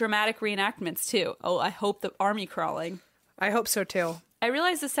been some dramatic reenactments, too. Oh, I hope the army crawling. I hope so, too. I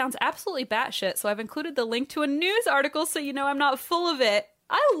realize this sounds absolutely batshit, so I've included the link to a news article so you know I'm not full of it.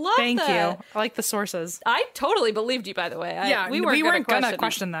 I love Thank that. you. I like the sources. I totally believed you, by the way. We weren't going to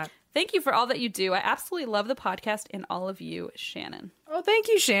question that. Thank you for all that you do. I absolutely love the podcast and all of you, Shannon. Oh, thank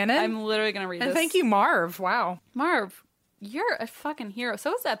you, Shannon. I'm literally going to read this. And thank you, Marv. Wow. Marv, you're a fucking hero.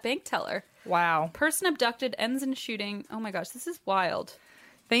 So is that bank teller. Wow. Person abducted, ends in shooting. Oh my gosh, this is wild.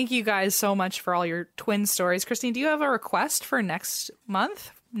 Thank you guys so much for all your twin stories. Christine, do you have a request for next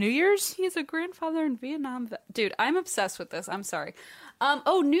month? New Year's? He's a grandfather in Vietnam. Dude, I'm obsessed with this. I'm sorry.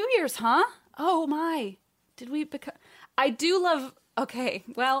 Oh, New Year's, huh? Oh my. Did we become... I do love... Okay,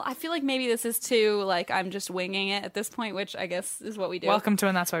 well, I feel like maybe this is too, like, I'm just winging it at this point, which I guess is what we do. Welcome to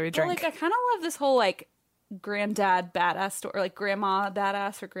And That's Why We Drink. But, like, I kind of love this whole, like, granddad badass story, or like grandma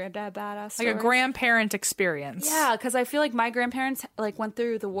badass or granddad badass story. Like a grandparent experience. Yeah, because I feel like my grandparents, like, went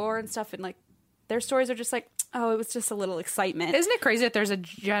through the war and stuff, and, like, their stories are just like, oh, it was just a little excitement. Isn't it crazy that there's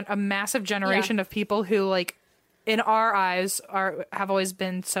a massive generation of people who, like, in our eyes, have always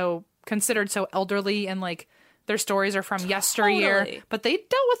been so considered so elderly and, like, their stories are from yesteryear, but they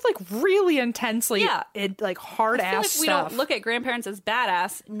dealt with like really intensely, like hard ass stuff. We don't look at grandparents as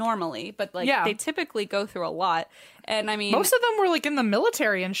badass normally, but like they typically go through a lot. And I mean, most of them were like in the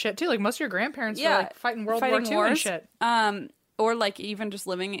military and shit too. Like most of your grandparents were like fighting World War II and shit. Or like even just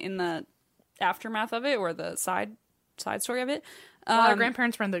living in the aftermath of it or the side story of it. Our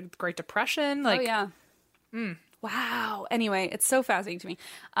grandparents were in the Great Depression. Like, oh yeah. Wow. Anyway, it's so fascinating to me.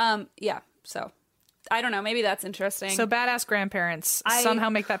 So. I don't know. Maybe that's interesting. So badass grandparents somehow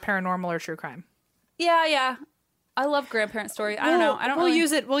make that paranormal or true crime. Yeah. I love grandparent story. I don't know. We'll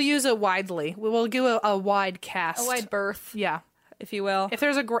use it. We'll use it widely. We'll do a wide cast, a wide berth. Yeah, if you will. If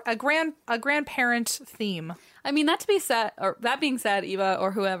there's a grandparent theme. I mean, that being said, Eva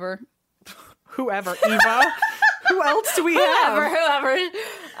or whoever, Whoever, Eva. Who else do we have? Whoever.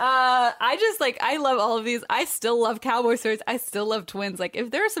 I love all of these. I still love cowboy stories. I still love twins. Like,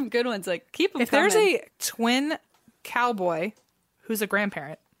 if there are some good ones, like, keep them coming. If there's a twin cowboy who's a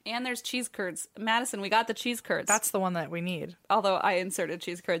grandparent. And there's cheese curds. Madison, we got the cheese curds. That's the one that we need. Although I inserted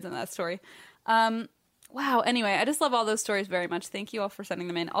cheese curds in that story. Wow. Anyway, I just love all those stories very much. Thank you all for sending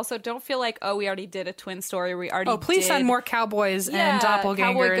them in. Also, don't feel like, we already did a twin story. Please send more cowboys and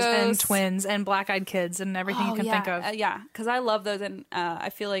doppelgangers and twins and black-eyed kids and everything you can think of. Because I love those, and I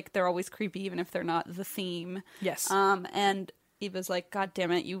feel like they're always creepy, even if they're not the theme. Yes. And Eva's like, God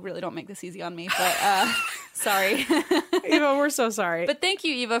damn it, you really don't make this easy on me, but sorry. Eva, we're so sorry. But thank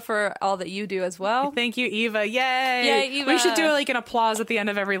you, Eva, for all that you do as well. Thank you, Eva. Yay! Yay, Eva. We should do like an applause at the end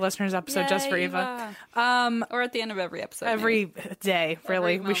of every listener's episode just for Eva. Or at the end of every episode. Every day,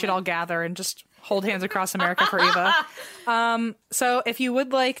 really. We should all gather and just hold hands across America for Eva. So if you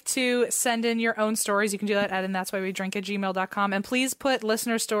would like to send in your own stories, you can do that at andthat'swhywedrink@gmail.com. And please put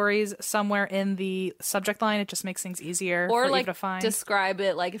listener stories somewhere in the subject line. It just makes things easier for Eva to find. Describe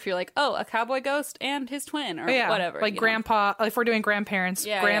it, like if you're like, a cowboy ghost and his twin or whatever. Like grandpa, if we're doing grandparents,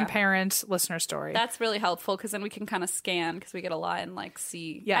 listener story. That's really helpful because then we can kind of scan because we get a lot and like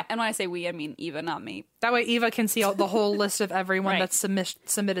see. Yeah. And when I say we, I mean Eva, not me. That way Eva can see the whole list of everyone that's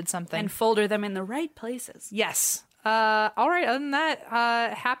submitted something. And folder them in the right places. Yes. All right. Other than that,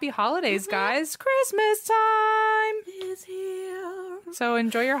 happy holidays, guys. Christmas time is here. So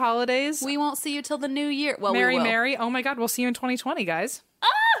enjoy your holidays. We won't see you till the new year. Well, Merry. Oh my God. We'll see you in 2020, guys.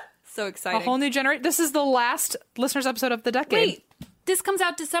 So exciting. A whole new generation. This is the last listeners episode of the decade. Wait, this comes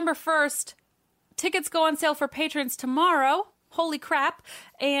out December 1st. Tickets go on sale for patrons tomorrow. Holy crap.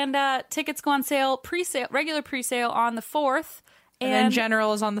 And tickets go on sale, regular pre-sale on the 4th. And then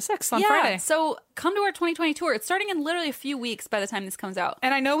General is on the 6th on Friday. So come to our 2020 tour. It's starting in literally a few weeks by the time this comes out.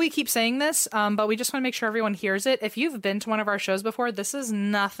 And I know we keep saying this, but we just want to make sure everyone hears it. If you've been to one of our shows before, this is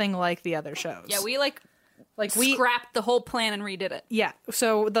nothing like the other shows. Yeah, we we scrapped the whole plan and redid it. Yeah.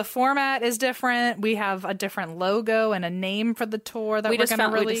 So the format is different. We have a different logo and a name for the tour that we're going to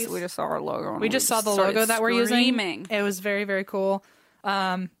release. We just saw our logo. We just saw the logo that we're using. It was very, very cool.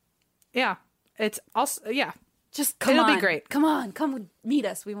 Yeah. It's also, just come on. It'll be great. Come on. Come meet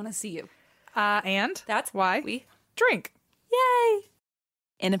us. We want to see you. And that's why we drink. Yay.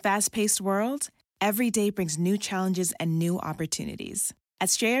 In a fast-paced world, every day brings new challenges and new opportunities. At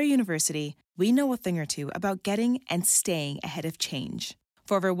Strayer University, we know a thing or two about getting and staying ahead of change.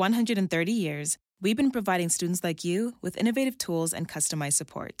 For over 130 years, we've been providing students like you with innovative tools and customized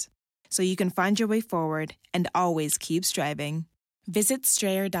support, so you can find your way forward and always keep striving. Visit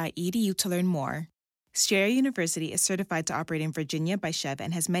strayer.edu to learn more. Strayer University is certified to operate in Virginia by Chev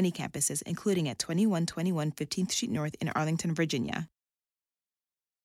and has many campuses, including at 2121 15th Street North in Arlington, Virginia.